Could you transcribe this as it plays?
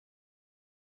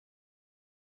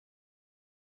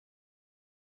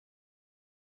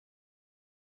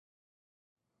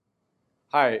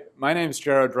Hi, my name is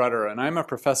Jared Rutter, and I'm a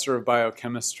professor of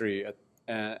biochemistry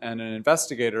and an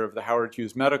investigator of the Howard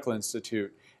Hughes Medical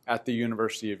Institute at the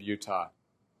University of Utah.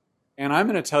 And I'm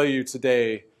going to tell you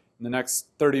today, in the next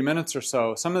 30 minutes or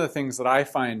so, some of the things that I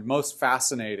find most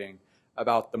fascinating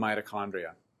about the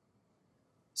mitochondria.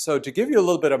 So to give you a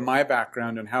little bit of my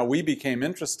background and how we became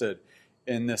interested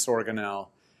in this organelle,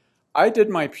 I did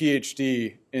my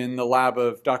PhD in the lab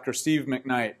of Dr. Steve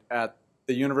McKnight at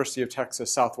the University of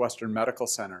Texas Southwestern Medical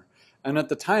Center. And at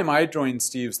the time I joined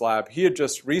Steve's lab, he had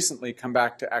just recently come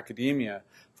back to academia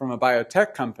from a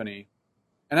biotech company.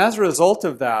 And as a result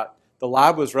of that, the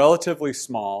lab was relatively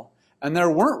small, and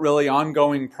there weren't really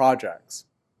ongoing projects.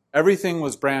 Everything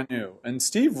was brand new. And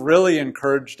Steve really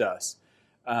encouraged us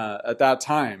at that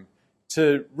time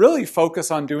to really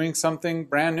focus on doing something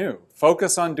brand new,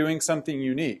 focus on doing something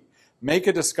unique, make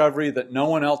a discovery that no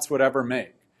one else would ever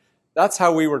make. That's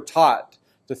how we were taught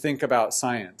to think about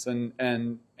science.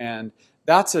 And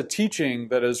that's a teaching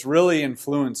that has really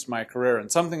influenced my career and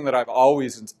something that I've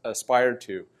always aspired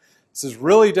to. This is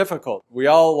really difficult. We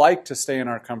all like to stay in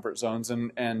our comfort zones,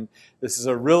 and this is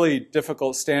a really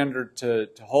difficult standard to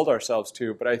hold ourselves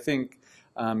to, but I think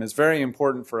is very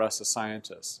important for us as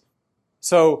scientists.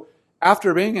 So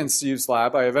after being in Steve's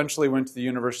lab, I eventually went to the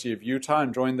University of Utah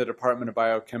and joined the Department of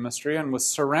Biochemistry and was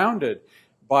surrounded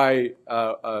by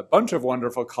a bunch of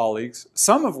wonderful colleagues,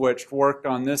 some of which worked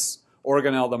on this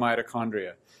organelle, the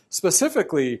mitochondria.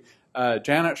 Specifically,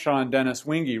 Janet Shaw and Dennis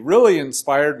Winge really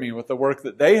inspired me with the work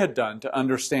that they had done to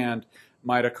understand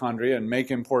mitochondria and make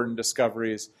important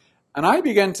discoveries. And I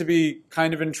began to be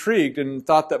kind of intrigued and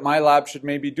thought that my lab should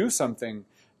maybe do something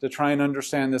to try and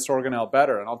understand this organelle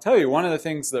better. And I'll tell you, one of the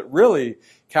things that really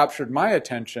captured my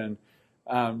attention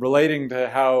relating to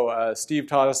how Steve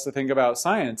taught us to think about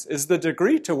science is the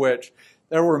degree to which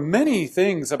there were many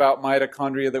things about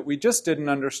mitochondria that we just didn't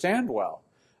understand well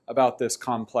about this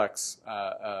complex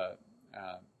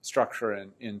structure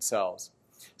in cells.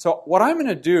 So what I'm going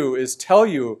to do is tell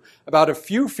you about a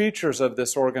few features of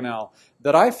this organelle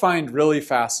that I find really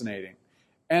fascinating.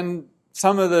 And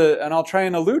I'll try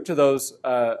and allude to those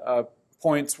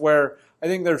points where I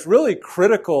think there's really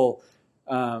critical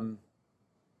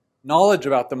knowledge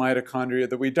about the mitochondria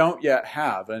that we don't yet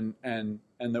have and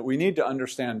that we need to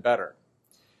understand better.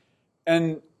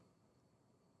 And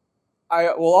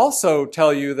I will also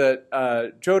tell you that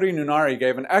Jyoti Nunari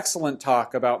gave an excellent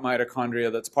talk about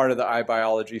mitochondria that's part of the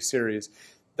iBiology series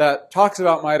that talks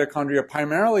about mitochondria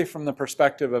primarily from the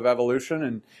perspective of evolution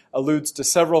and alludes to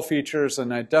several features,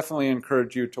 and I definitely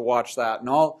encourage you to watch that. And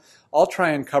I'll try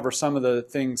and cover some of the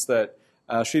things that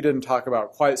she didn't talk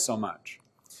about quite so much.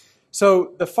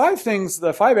 So the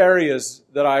five areas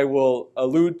that I will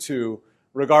allude to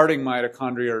regarding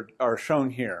mitochondria are shown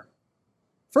here.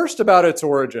 First, about its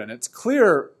origin. It's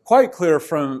quite clear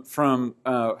from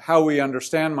how we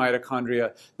understand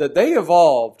mitochondria that they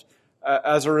evolved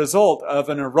as a result of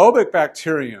an aerobic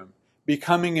bacterium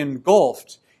becoming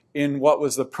engulfed in what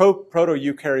was the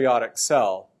proto-eukaryotic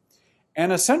cell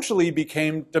and essentially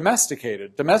became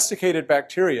domesticated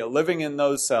bacteria living in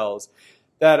those cells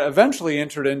that eventually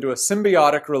entered into a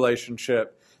symbiotic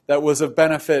relationship that was of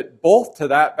benefit both to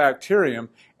that bacterium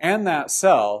and that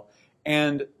cell.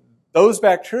 And those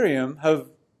bacterium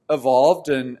have evolved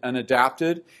and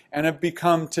adapted and have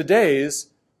become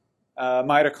today's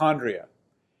mitochondria.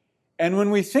 And when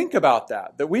we think about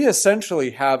that we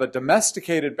essentially have a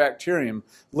domesticated bacterium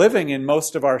living in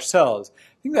most of our cells,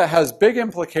 I think that has big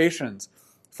implications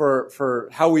for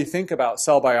how we think about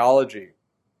cell biology.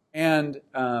 And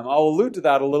I'll allude to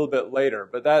that a little bit later,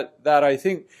 but that I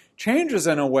think changes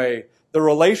in a way the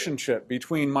relationship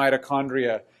between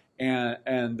mitochondria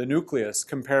and the nucleus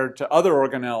compared to other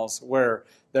organelles where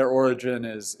their origin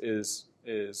is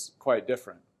quite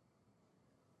different.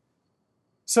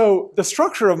 So the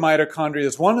structure of mitochondria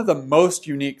is one of the most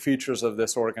unique features of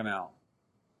this organelle.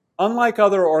 Unlike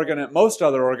most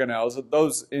other organelles,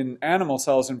 those in animal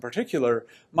cells in particular,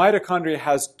 mitochondria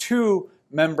has two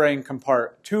membrane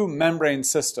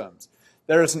systems.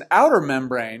 There is an outer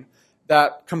membrane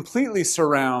that completely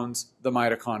surrounds the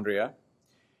mitochondria,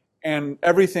 and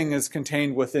everything is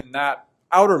contained within that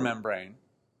outer membrane.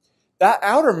 That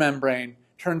outer membrane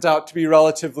turns out to be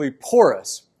relatively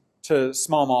porous to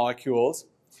small molecules.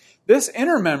 This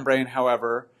inner membrane,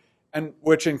 however,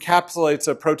 which encapsulates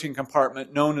a protein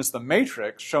compartment known as the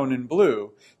matrix, shown in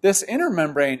blue, this inner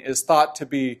membrane is thought to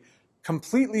be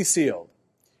completely sealed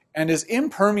and is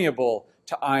impermeable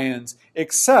to ions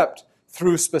except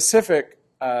through specific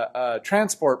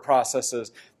transport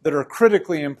processes that are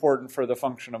critically important for the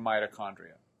function of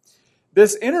mitochondria.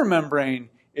 This inner membrane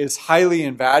is highly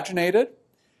invaginated,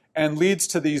 and leads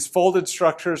to these folded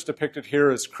structures depicted here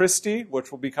as cristae,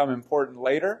 which will become important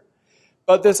later.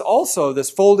 But this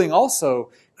folding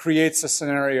also creates a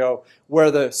scenario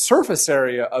where the surface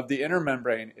area of the inner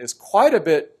membrane is quite a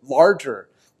bit larger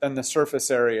than the surface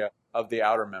area of the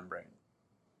outer membrane.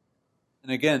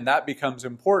 And again, that becomes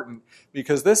important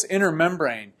because this inner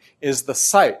membrane is the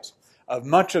site of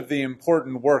much of the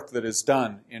important work that is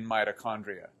done in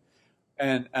mitochondria.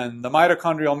 And the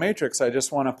mitochondrial matrix, I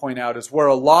just want to point out, is where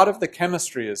a lot of the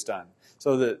chemistry is done.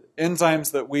 So the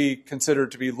enzymes that we consider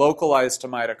to be localized to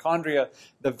mitochondria,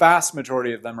 the vast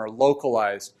majority of them are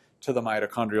localized to the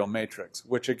mitochondrial matrix,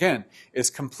 which again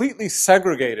is completely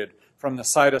segregated from the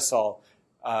cytosol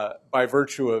by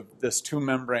virtue of this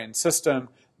two-membrane system,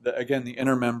 again, the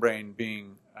inner membrane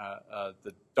being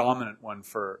the dominant one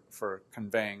for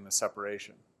conveying the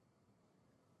separation.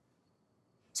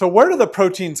 So where do the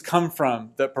proteins come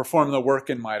from that perform the work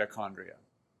in mitochondria?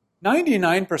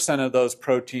 99% of those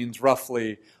proteins,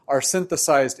 roughly, are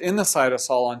synthesized in the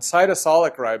cytosol on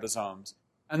cytosolic ribosomes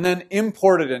and then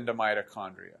imported into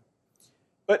mitochondria.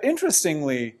 But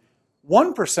interestingly,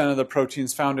 1% of the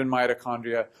proteins found in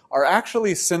mitochondria are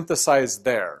actually synthesized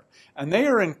there, and they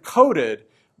are encoded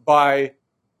by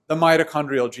the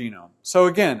mitochondrial genome. So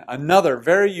again, another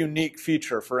very unique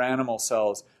feature for animal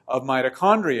cells of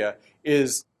mitochondria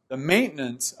is the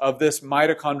maintenance of this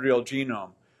mitochondrial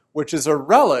genome, which is a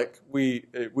relic, we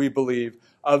believe,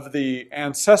 of the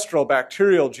ancestral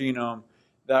bacterial genome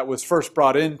that was first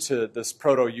brought into this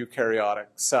proto-eukaryotic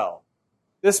cell.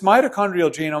 This mitochondrial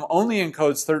genome only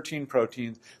encodes 13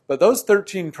 proteins, but those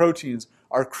 13 proteins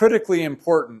are critically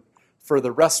important for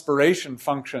the respiration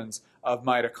functions of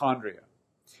mitochondria.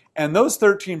 And those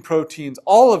 13 proteins,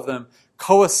 all of them,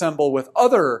 co-assemble with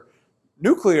other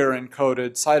nuclear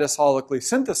encoded cytosolically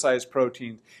synthesized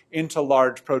proteins into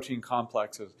large protein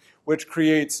complexes, which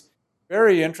creates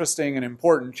very interesting and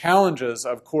important challenges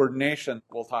of coordination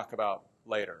we'll talk about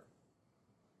later.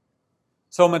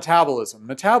 So metabolism.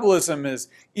 Metabolism is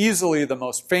easily the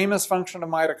most famous function of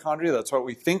mitochondria. That's what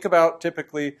we think about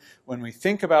typically when we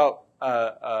think about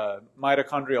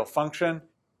mitochondrial function.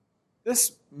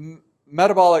 This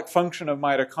metabolic function of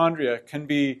mitochondria can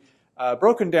be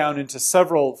broken down into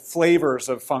several flavors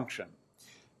of function.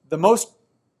 The most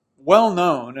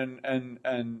well-known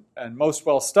and most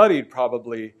well-studied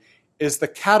probably is the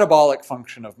catabolic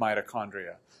function of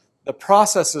mitochondria, the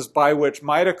processes by which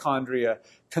mitochondria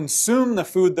consume the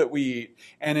food that we eat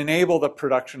and enable the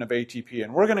production of ATP.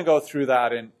 And we're going to go through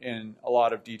that in a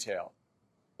lot of detail.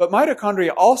 But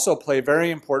mitochondria also play very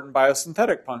important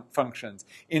biosynthetic functions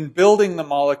in building the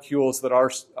molecules that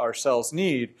our cells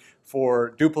need for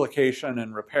duplication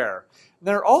and repair. And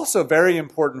there are also very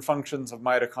important functions of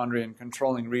mitochondria in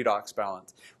controlling redox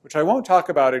balance, which I won't talk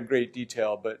about in great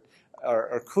detail, but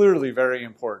are clearly very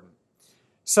important.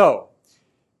 So,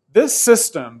 this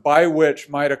system by which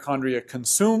mitochondria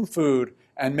consume food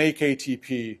and make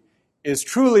ATP is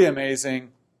truly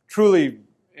amazing, truly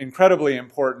incredibly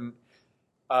important,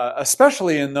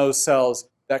 especially in those cells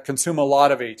that consume a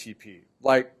lot of ATP,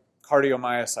 like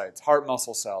cardiomyocytes, heart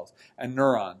muscle cells, and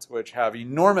neurons, which have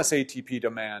enormous ATP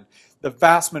demand. The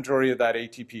vast majority of that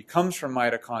ATP comes from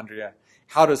mitochondria.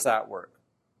 How does that work?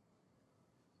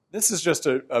 This is just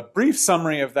a brief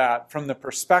summary of that from the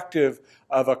perspective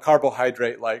of a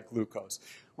carbohydrate like glucose.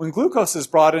 When glucose is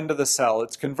brought into the cell,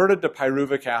 it's converted to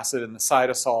pyruvic acid in the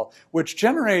cytosol, which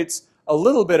generates a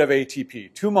little bit of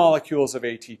ATP, 2 molecules of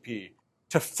ATP.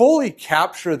 To fully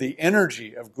capture the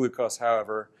energy of glucose,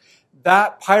 however,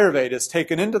 that pyruvate is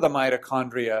taken into the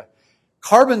mitochondria,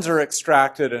 carbons are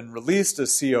extracted and released as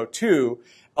CO2,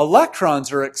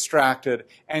 electrons are extracted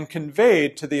and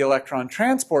conveyed to the electron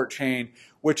transport chain,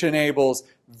 which enables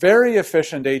very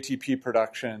efficient ATP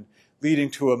production,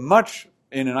 leading to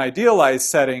in an idealized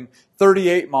setting,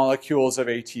 38 molecules of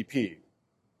ATP.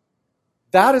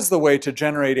 That is the way to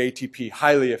generate ATP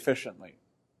highly efficiently.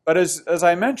 But as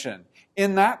I mentioned,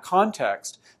 in that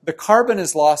context, the carbon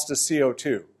is lost as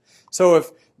CO2. So if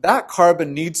that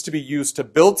carbon needs to be used to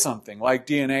build something like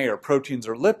DNA or proteins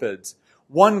or lipids,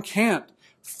 one can't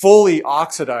fully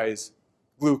oxidize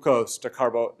glucose to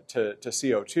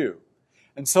CO2.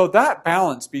 And so that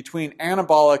balance between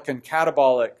anabolic and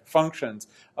catabolic functions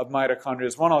of mitochondria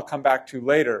is one I'll come back to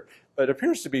later, but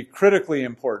appears to be critically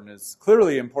important. It's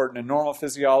clearly important in normal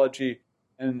physiology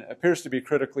and appears to be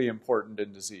critically important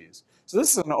in disease. So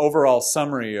this is an overall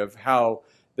summary of how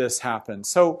this happens.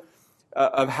 So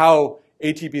of how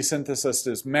ATP synthesis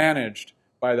is managed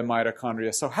by the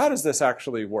mitochondria. So how does this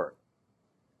actually work?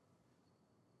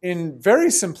 In very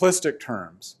simplistic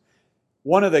terms,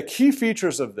 one of the key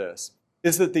features of this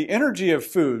is that the energy of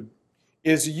food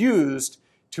is used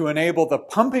to enable the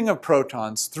pumping of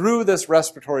protons through this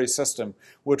respiratory system,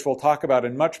 which we'll talk about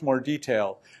in much more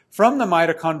detail, from the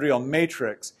mitochondrial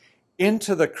matrix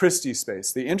into the Christie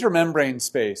space, the intermembrane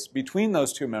space between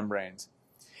those two membranes.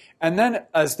 And then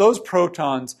as those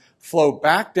protons flow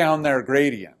back down their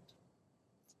gradient,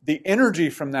 the energy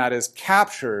from that is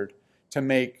captured to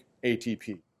make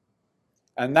ATP.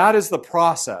 And that is the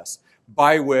process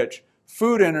by which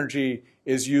food energy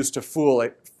is used to fuel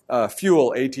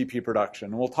ATP production.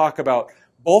 And we'll talk about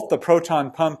both the proton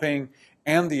pumping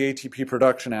and the ATP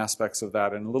production aspects of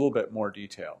that in a little bit more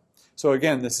detail. So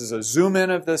again, this is a zoom in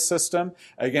of this system.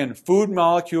 Again, food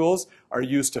molecules are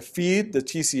used to feed the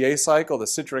TCA cycle, the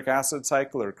citric acid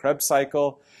cycle or Krebs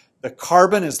cycle. The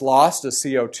carbon is lost as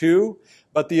CO2,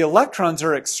 but the electrons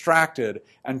are extracted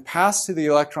and passed to the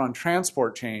electron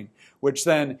transport chain, which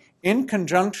then, in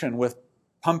conjunction with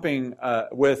pumping,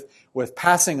 with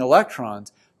passing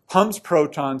electrons, pumps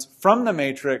protons from the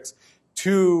matrix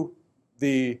to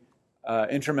the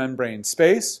intermembrane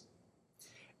space.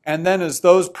 And then as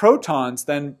those protons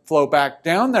then flow back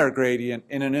down their gradient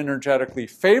in an energetically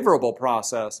favorable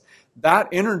process, that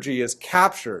energy is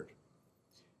captured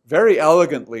very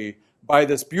elegantly by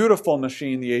this beautiful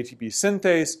machine, the ATP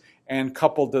synthase, and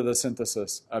coupled to the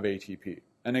synthesis of ATP.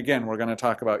 And again, we're going to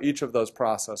talk about each of those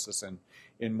processes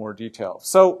in more detail.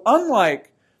 So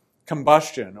unlike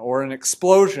combustion or an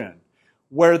explosion,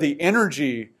 where the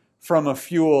energy from a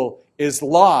fuel is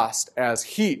lost as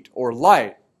heat or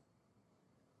light,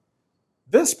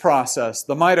 this process,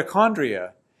 the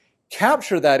mitochondria,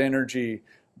 capture that energy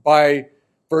by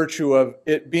virtue of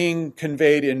it being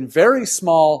conveyed in very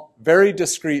small, very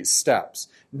discrete steps,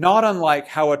 not unlike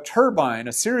how a turbine,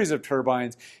 a series of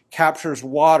turbines, captures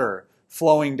water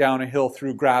flowing down a hill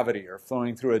through gravity or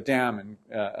flowing through a dam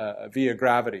via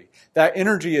gravity. That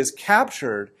energy is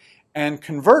captured and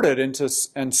converted into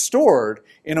and stored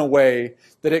in a way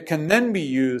that it can then be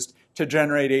used to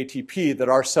generate ATP that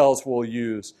our cells will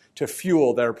use to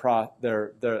fuel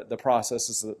the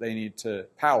processes that they need to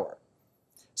power.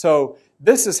 So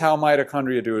this is how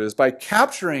mitochondria do it, is by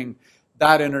capturing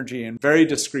that energy in very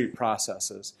discrete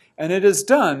processes. And it is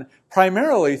done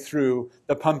primarily through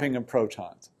the pumping of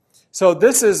protons. So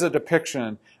this is a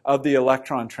depiction of the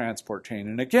electron transport chain.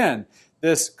 And again,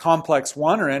 this complex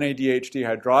 1, or NADH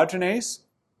dehydrogenase,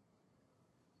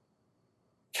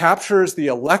 captures the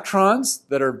electrons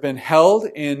that have been held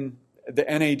in the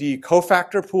NAD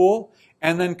cofactor pool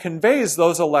and then conveys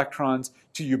those electrons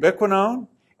to ubiquinone,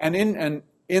 and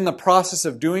in the process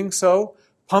of doing so,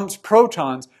 pumps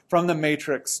protons from the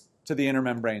matrix to the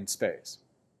intermembrane space.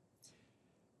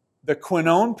 The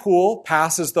quinone pool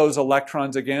passes those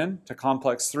electrons again to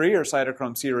complex 3, or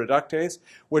cytochrome C reductase,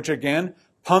 which again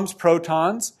pumps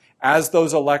protons as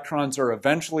those electrons are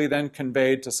eventually then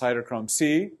conveyed to cytochrome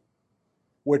C,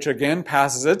 which again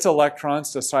passes its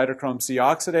electrons to cytochrome C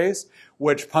oxidase,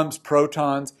 which pumps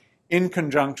protons in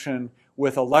conjunction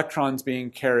with electrons being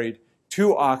carried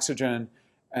to oxygen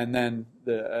and then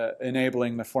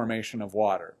enabling the formation of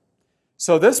water.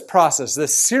 So this process,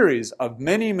 this series of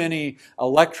many, many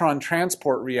electron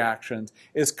transport reactions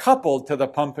is coupled to the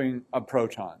pumping of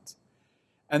protons.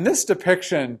 And this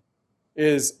depiction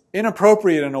is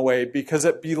inappropriate in a way because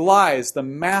it belies the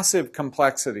massive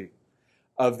complexity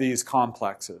of these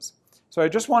complexes. So I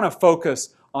just want to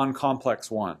focus on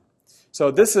complex 1. So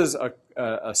this is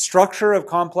a structure of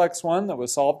complex 1 that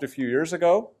was solved a few years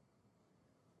ago.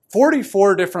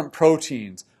 44 different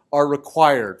proteins are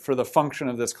required for the function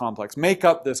of this complex, make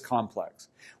up this complex,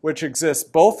 which exists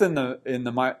both in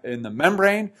the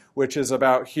membrane, which is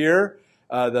about here,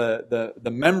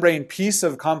 the membrane piece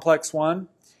of complex 1,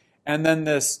 and then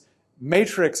this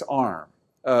matrix arm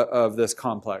of this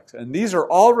complex. And these are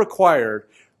all required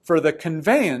for the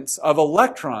conveyance of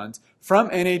electrons from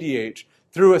NADH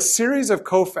through a series of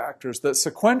cofactors that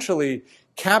sequentially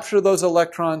capture those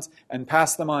electrons and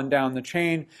pass them on down the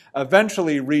chain,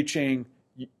 eventually reaching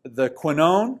the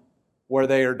quinone, where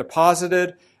they are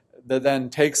deposited, that then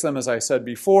takes them, as I said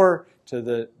before, to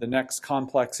the next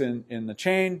complex in the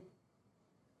chain.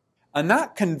 And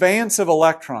that conveyance of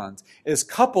electrons is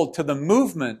coupled to the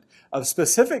movement of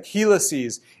specific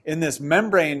helices in this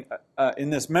membrane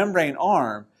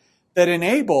arm that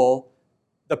enable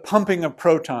the pumping of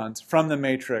protons from the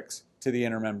matrix to the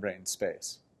intermembrane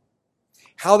space.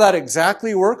 How that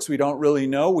exactly works, we don't really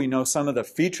know. We know some of the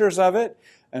features of it,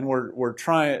 and we're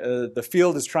trying. The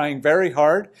field is trying very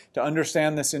hard to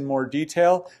understand this in more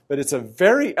detail. But it's a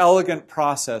very elegant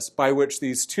process by which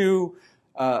these two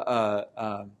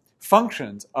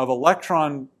functions of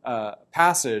electron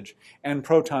passage and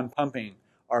proton pumping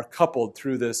are coupled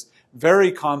through this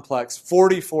very complex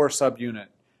 44 subunit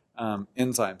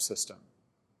enzyme system.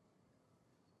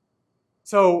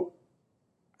 So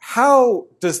how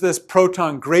does this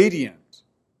proton gradient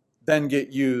then get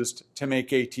used to make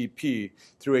ATP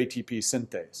through ATP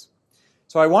synthase?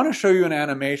 So I want to show you an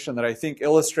animation that I think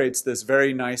illustrates this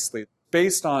very nicely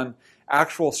based on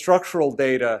actual structural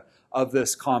data of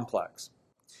this complex.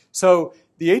 So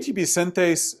the ATP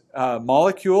synthase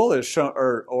molecule is shown,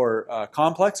 or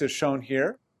complex is shown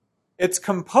here. It's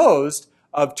composed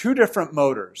of two different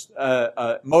motors,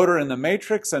 a motor in the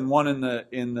matrix and one in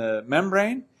the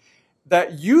membrane,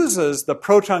 that uses the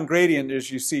proton gradient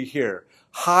as you see here.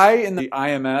 High in the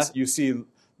IMS, you see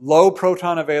low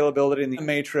proton availability in the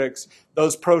matrix.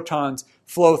 Those protons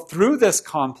flow through this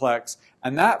complex,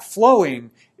 and that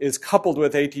flowing is coupled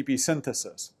with ATP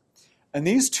synthesis. And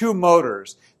these two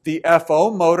motors, the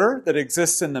FO motor that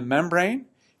exists in the membrane,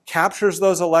 captures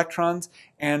those electrons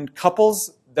and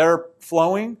couples their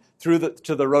flowing through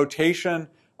to the rotation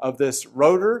of this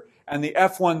rotor, and the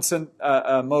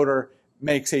F1 motor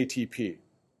makes ATP.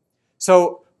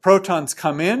 So protons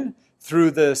come in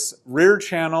through this rear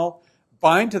channel,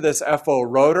 bind to this FO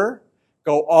rotor,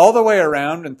 go all the way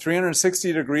around in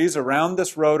 360 degrees around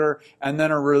this rotor, and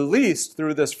then are released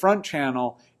through this front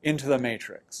channel into the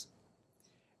matrix.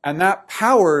 And that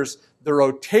powers the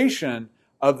rotation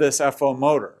of this FO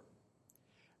motor.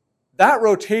 That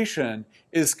rotation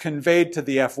is conveyed to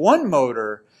the F1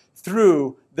 motor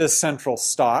through this central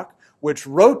stalk, which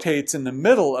rotates in the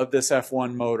middle of this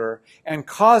F1 motor and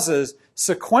causes,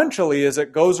 sequentially as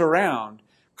it goes around,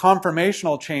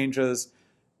 conformational changes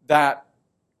that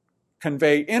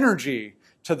convey energy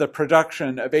to the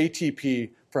production of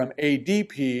ATP from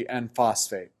ADP and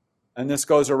phosphate. And this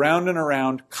goes around and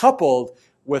around, coupled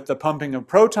with the pumping of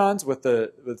protons, with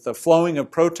the flowing of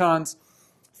protons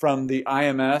from the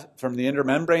IMS, from the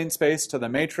intermembrane space to the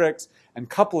matrix, and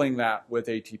coupling that with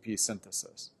ATP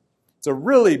synthesis. It's a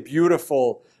really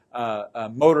beautiful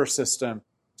motor system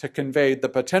to convey the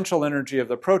potential energy of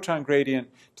the proton gradient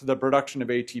to the production of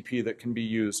ATP that can be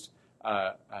used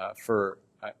for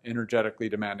energetically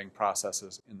demanding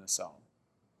processes in the cell.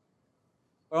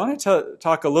 I want to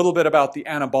talk a little bit about the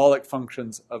anabolic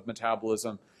functions of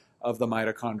metabolism of the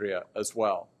mitochondria as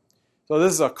well. So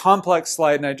this is a complex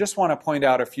slide, and I just want to point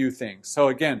out a few things. So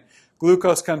again,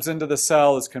 glucose comes into the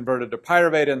cell, is converted to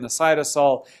pyruvate in the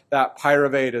cytosol. That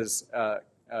pyruvate is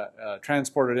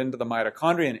transported into the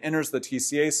mitochondria and enters the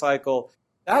TCA cycle.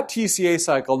 That TCA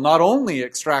cycle not only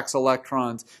extracts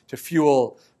electrons to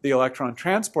fuel the electron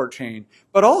transport chain,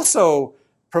 but also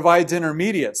provides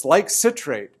intermediates like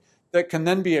citrate that can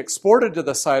then be exported to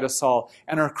the cytosol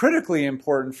and are critically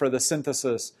important for the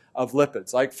synthesis of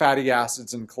lipids like fatty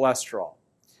acids and cholesterol.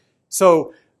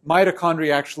 So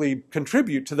mitochondria actually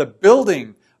contribute to the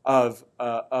building of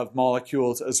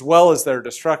molecules as well as their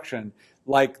destruction,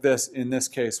 like this in this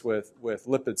case with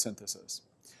lipid synthesis.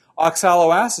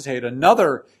 Oxaloacetate,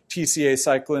 another TCA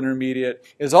cycle intermediate,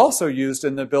 is also used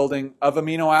in the building of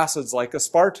amino acids like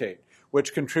aspartate,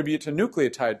 which contribute to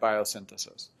nucleotide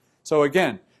biosynthesis. So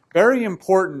again, very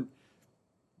important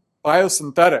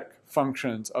biosynthetic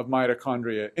functions of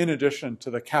mitochondria in addition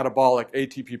to the catabolic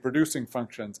ATP producing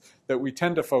functions that we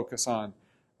tend to focus on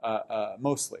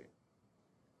mostly.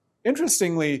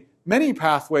 Interestingly, many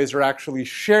pathways are actually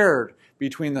shared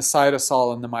between the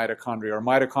cytosol and the mitochondria, or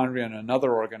mitochondria and another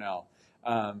organelle.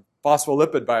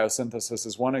 Phospholipid biosynthesis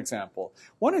is one example.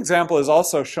 One example is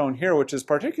also shown here, which is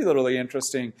particularly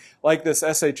interesting, like this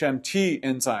SHMT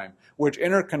enzyme, which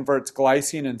interconverts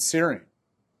glycine and serine.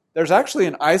 There's actually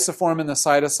an isoform in the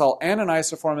cytosol and an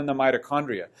isoform in the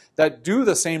mitochondria that do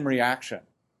the same reaction.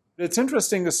 It's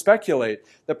interesting to speculate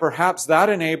that perhaps that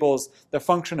enables the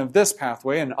function of this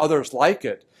pathway and others like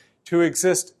it to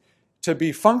exist, to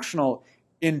be functional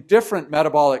in different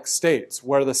metabolic states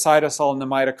where the cytosol and the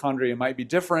mitochondria might be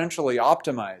differentially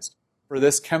optimized for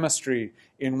this chemistry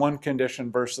in one condition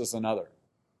versus another.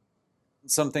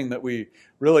 Something that we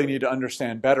really need to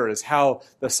understand better is how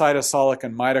the cytosolic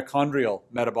and mitochondrial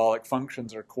metabolic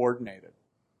functions are coordinated.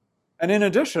 And in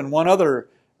addition, one other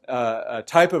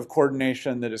type of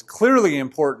coordination that is clearly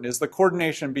important is the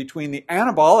coordination between the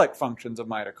anabolic functions of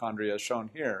mitochondria, as shown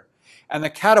here, and the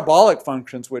catabolic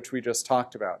functions, which we just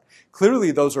talked about.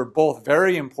 Clearly, those are both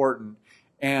very important,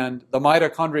 and the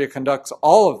mitochondria conducts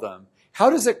all of them. How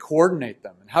does it coordinate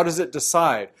them? And how does it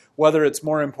decide whether it's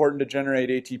more important to generate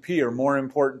ATP or more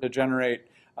important to generate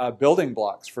building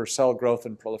blocks for cell growth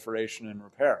and proliferation and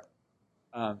repair?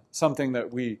 Something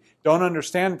that we don't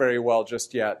understand very well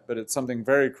just yet, but it's something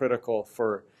very critical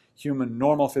for human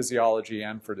normal physiology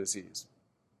and for disease.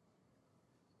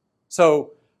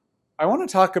 So I want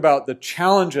to talk about the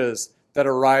challenges that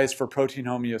arise for protein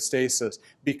homeostasis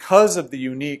because of the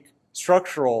unique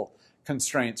structural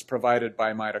constraints provided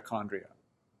by mitochondria.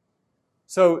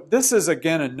 So this is,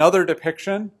 again, another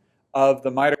depiction of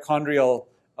the mitochondrial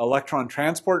electron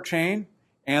transport chain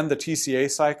and the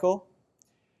TCA cycle.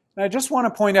 And I just want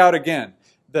to point out again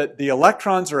that the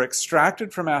electrons are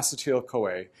extracted from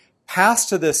acetyl-CoA, passed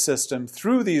to this system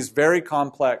through these very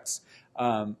complex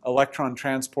electron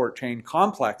transport chain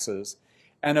complexes,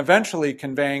 and eventually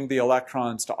conveying the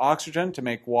electrons to oxygen to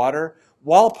make water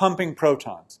while pumping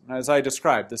protons. And as I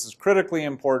described, this is critically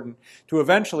important to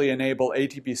eventually enable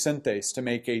ATP synthase to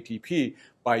make ATP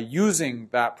by using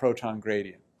that proton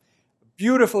gradient.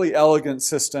 Beautifully elegant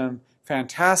system,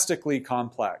 fantastically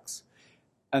complex.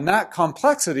 And that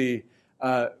complexity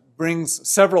brings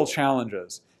several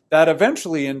challenges that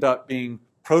eventually end up being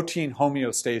protein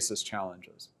homeostasis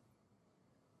challenges.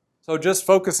 So just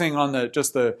focusing on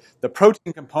the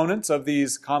protein components of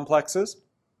these complexes.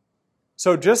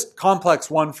 So just complex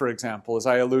 1, for example, as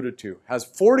I alluded to, has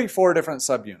 44 different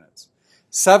subunits,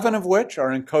 7 of which are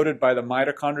encoded by the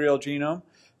mitochondrial genome,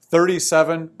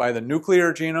 37 by the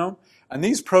nuclear genome, and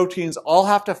these proteins all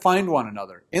have to find one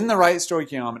another in the right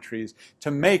stoichiometries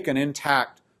to make an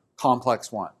intact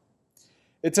complex 1.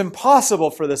 It's impossible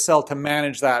for the cell to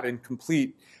manage that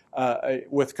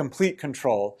with complete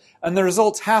control, and the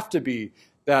results have to be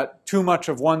that too much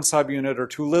of one subunit or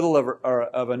too little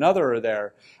of another are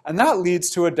there, and that leads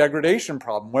to a degradation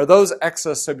problem where those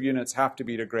excess subunits have to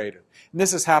be degraded. And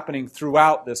this is happening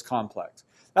throughout this complex.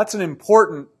 That's an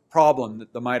important problem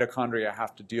that the mitochondria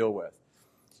have to deal with.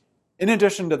 In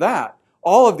addition to that,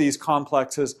 all of these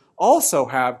complexes also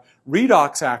have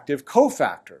redox-active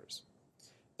cofactors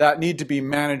that need to be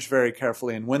managed very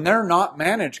carefully. And when they're not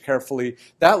managed carefully,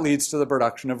 that leads to the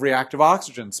production of reactive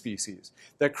oxygen species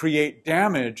that create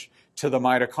damage to the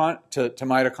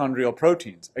mitochondrial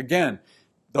proteins. Again,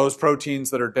 those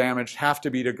proteins that are damaged have to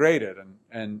be degraded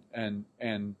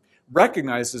and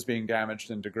recognized as being damaged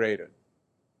and degraded.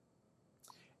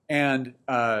 And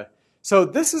so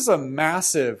this is a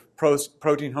massive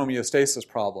protein homeostasis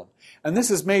problem. And this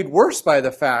is made worse by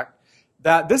the fact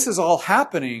that this is all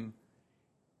happening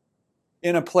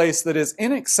in a place that is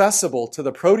inaccessible to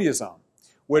the proteasome,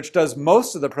 which does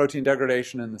most of the protein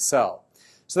degradation in the cell.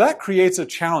 So that creates a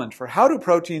challenge for how are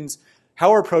proteins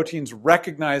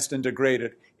recognized and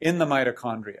degraded in the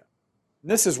mitochondria.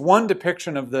 And this is one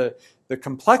depiction of the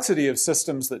complexity of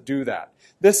systems that do that.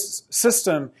 This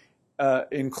system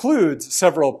includes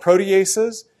several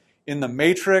proteases in the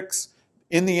matrix,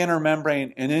 in the inner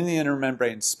membrane, and in the inner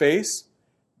membrane space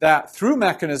that, through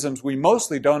mechanisms we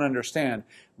mostly don't understand,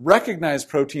 recognize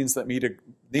proteins that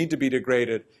need to be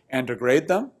degraded and degrade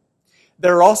them.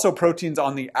 There are also proteins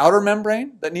on the outer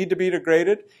membrane that need to be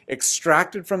degraded,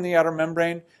 extracted from the outer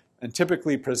membrane, and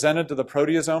typically presented to the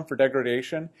proteasome for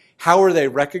degradation. How are they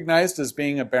recognized as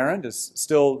being aberrant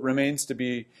still remains to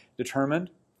be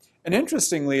determined. And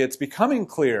interestingly, it's becoming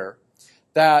clear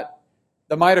that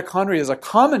the mitochondria is a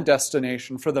common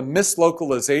destination for the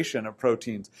mislocalization of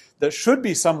proteins that should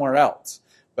be somewhere else,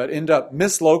 but end up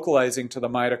mislocalizing to the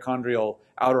mitochondrial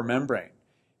outer membrane.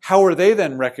 How are they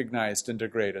then recognized and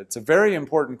degraded? It's a very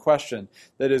important question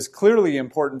that is clearly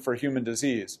important for human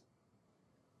disease,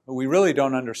 but we really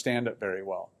don't understand it very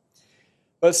well.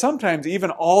 But sometimes even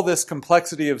all this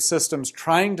complexity of systems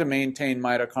trying to maintain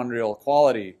mitochondrial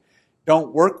quality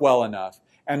don't work well enough,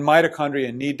 and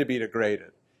mitochondria need to be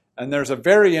degraded. And there's a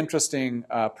very interesting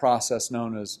process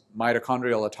known as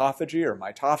mitochondrial autophagy or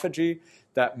mitophagy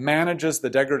that manages the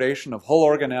degradation of whole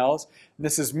organelles. And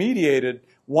this is mediated,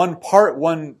 one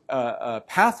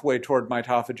pathway toward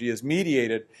mitophagy is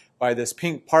mediated by this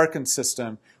pink Parkin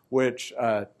system, which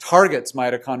targets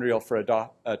mitochondrial for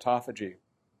autophagy.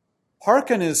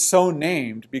 Parkin is so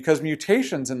named because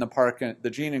mutations in the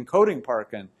gene encoding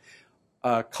Parkin,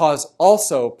 cause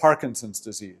also Parkinson's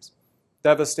disease,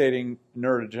 devastating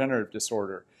neurodegenerative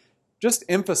disorder, just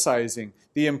emphasizing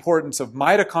the importance of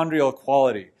mitochondrial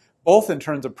quality, both in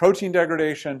terms of protein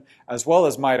degradation as well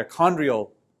as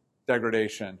mitochondrial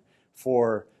degradation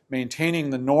for maintaining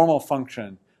the normal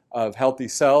function of healthy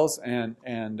cells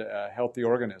and healthy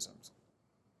organisms.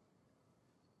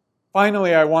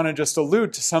 Finally, I want to just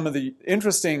allude to some of the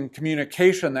interesting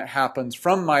communication that happens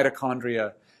from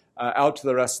mitochondria out to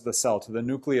the rest of the cell, to the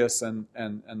nucleus and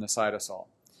the cytosol.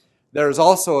 There is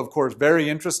also, of course, very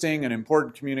interesting and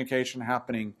important communication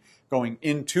happening going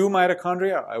into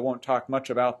mitochondria. I won't talk much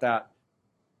about that.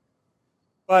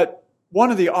 But One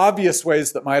of the obvious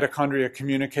ways that mitochondria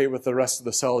communicate with the rest of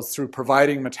the cell is through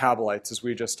providing metabolites, as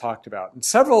we just talked about. And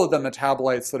several of the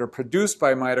metabolites that are produced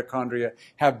by mitochondria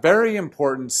have very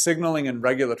important signaling and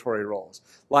regulatory roles,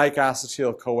 like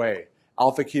acetyl-CoA,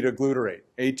 alpha-ketoglutarate,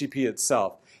 ATP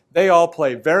itself. They all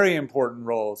play very important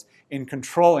roles in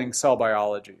controlling cell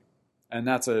biology. And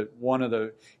that's one of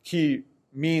the key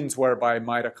means whereby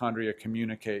mitochondria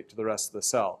communicate to the rest of the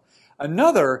cell.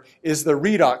 Another is the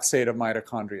redox state of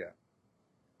mitochondria.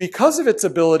 Because of its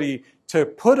ability to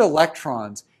put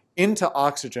electrons into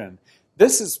oxygen,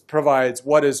 this provides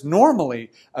what is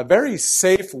normally a very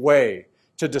safe way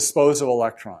to dispose of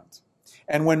electrons.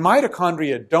 And when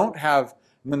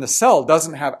when the cell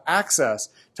doesn't have access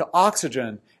to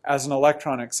oxygen as an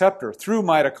electron acceptor through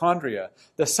mitochondria,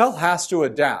 the cell has to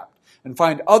adapt and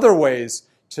find other ways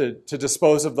to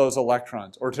dispose of those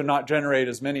electrons or to not generate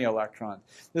as many electrons.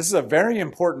 This is a very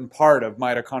important part of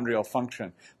mitochondrial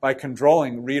function by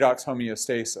controlling redox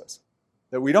homeostasis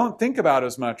that we don't think about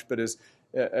as much, but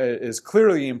is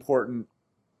clearly important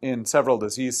in several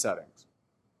disease settings.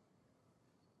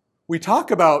 We talk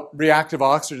about reactive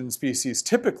oxygen species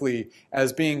typically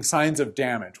as being signs of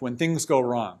damage, when things go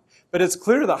wrong. But it's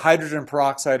clear that hydrogen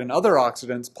peroxide and other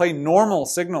oxidants play normal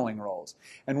signaling roles.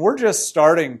 And we're just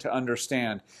starting to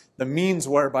understand the means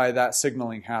whereby that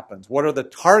signaling happens. What are the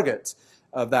targets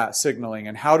of that signaling,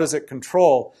 and how does it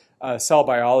control cell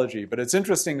biology? But it's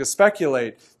interesting to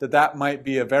speculate that that might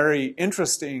be a very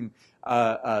interesting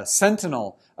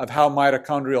sentinel of how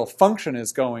mitochondrial function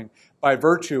is going by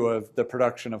virtue of the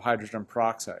production of hydrogen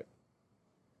peroxide.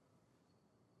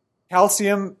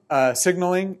 Calcium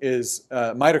signaling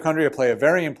mitochondria play a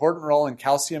very important role in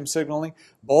calcium signaling,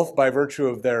 both by virtue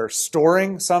of their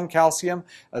storing some calcium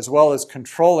as well as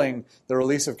controlling the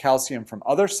release of calcium from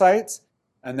other sites.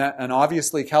 And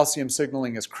obviously calcium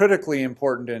signaling is critically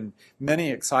important in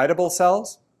many excitable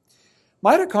cells.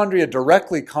 Mitochondria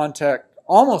directly contact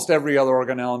almost every other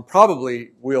organelle, and probably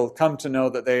we'll come to know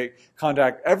that they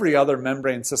contact every other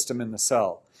membrane system in the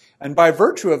cell. And by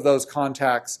virtue of those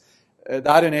contacts,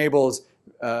 that enables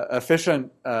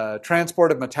efficient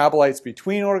transport of metabolites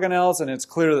between organelles, and it's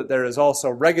clear that there is also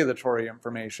regulatory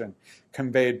information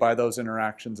conveyed by those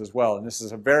interactions as well. And this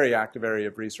is a very active area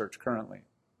of research currently.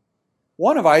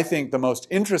 One of, I think, the most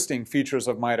interesting features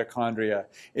of mitochondria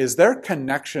is their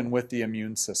connection with the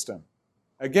immune system.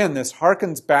 Again, this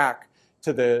harkens back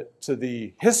to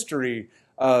the history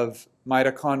of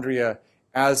mitochondria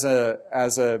as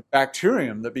a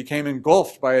bacterium that became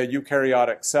engulfed by a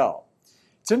eukaryotic cell.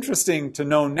 It's interesting to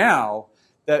know now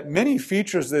that many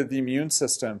features of the immune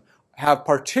system have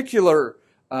particular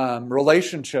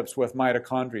relationships with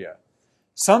mitochondria.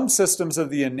 Some systems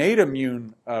of the innate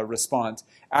immune response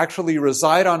actually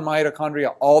reside on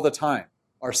mitochondria all the time,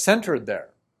 are centered there.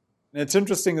 And it's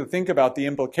interesting to think about the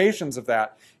implications of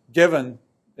that given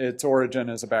its origin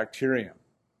as a bacterium.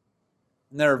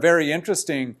 And there are very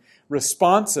interesting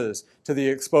responses to the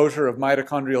exposure of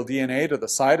mitochondrial DNA to the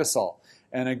cytosol.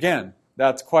 And again,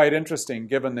 that's quite interesting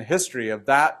given the history of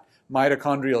that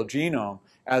mitochondrial genome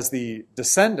as the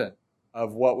descendant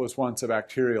of what was once a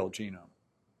bacterial genome.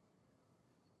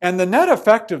 And the net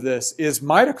effect of this is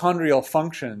mitochondrial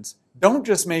functions don't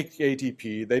just make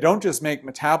ATP, they don't just make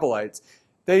metabolites,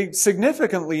 they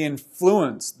significantly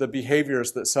influence the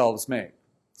behaviors that cells make.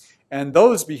 And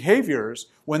those behaviors,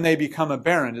 when they become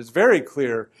aberrant, it's very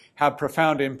clear, have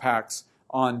profound impacts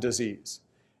on disease.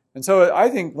 And so I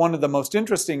think one of the most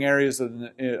interesting areas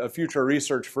of future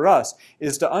research for us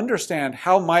is to understand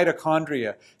how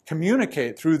mitochondria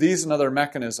communicate through these and other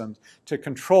mechanisms to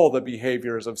control the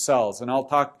behaviors of cells. And I'll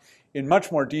talk in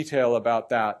much more detail about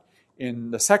that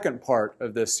in the second part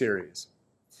of this series.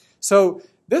 So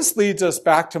this leads us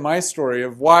back to my story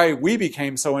of why we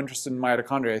became so interested in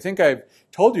mitochondria. I think I've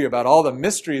told you about all the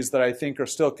mysteries that I think are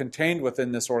still contained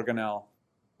within this organelle.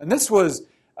 And this was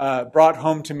brought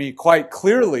home to me quite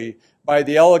clearly by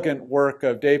the elegant work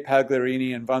of Dave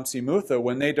Pagliarini and Vamsi Mutha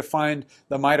when they defined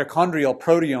the mitochondrial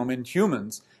proteome in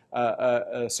humans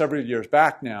several years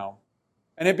back now.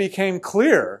 And it became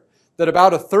clear that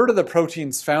about a third of the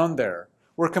proteins found there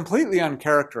were completely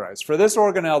uncharacterized. For this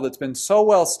organelle that's been so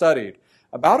well studied,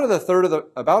 about a third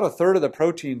of the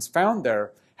proteins found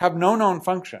there have no known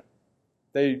function.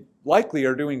 They likely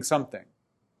are doing something.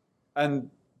 And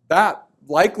that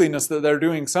likeliness that they're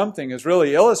doing something is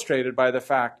really illustrated by the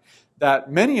fact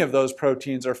that many of those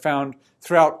proteins are found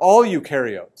throughout all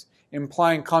eukaryotes,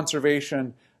 implying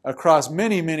conservation across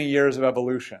many, many years of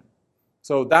evolution.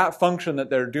 So that function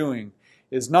that they're doing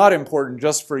is not important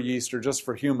just for yeast or just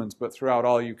for humans, but throughout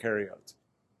all eukaryotes.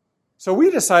 So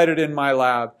we decided in my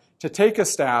lab to take a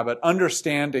stab at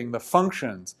understanding the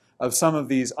functions of some of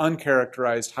these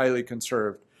uncharacterized, highly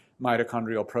conserved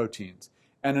mitochondrial proteins.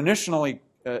 And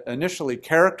initially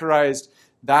characterized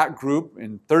that group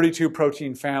in 32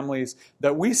 protein families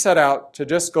that we set out to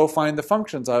just go find the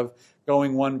functions of,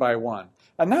 going one by one.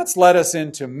 And that's led us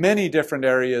into many different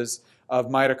areas of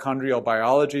mitochondrial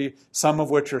biology, some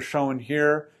of which are shown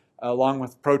here, along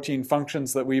with protein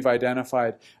functions that we've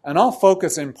identified. And I'll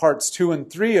focus in parts 2 and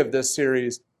 3 of this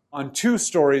series on 2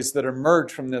 stories that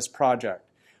emerged from this project,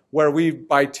 where we,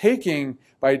 by taking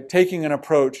an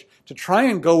approach to try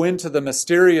and go into the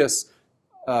mysterious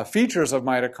features of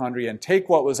mitochondria and take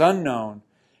what was unknown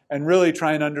and really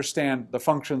try and understand the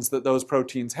functions that those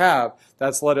proteins have,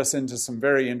 that's led us into some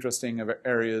very interesting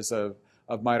areas of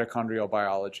mitochondrial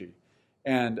biology.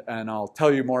 And I'll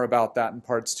tell you more about that in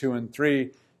parts 2 and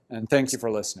 3, and thank you for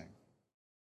listening.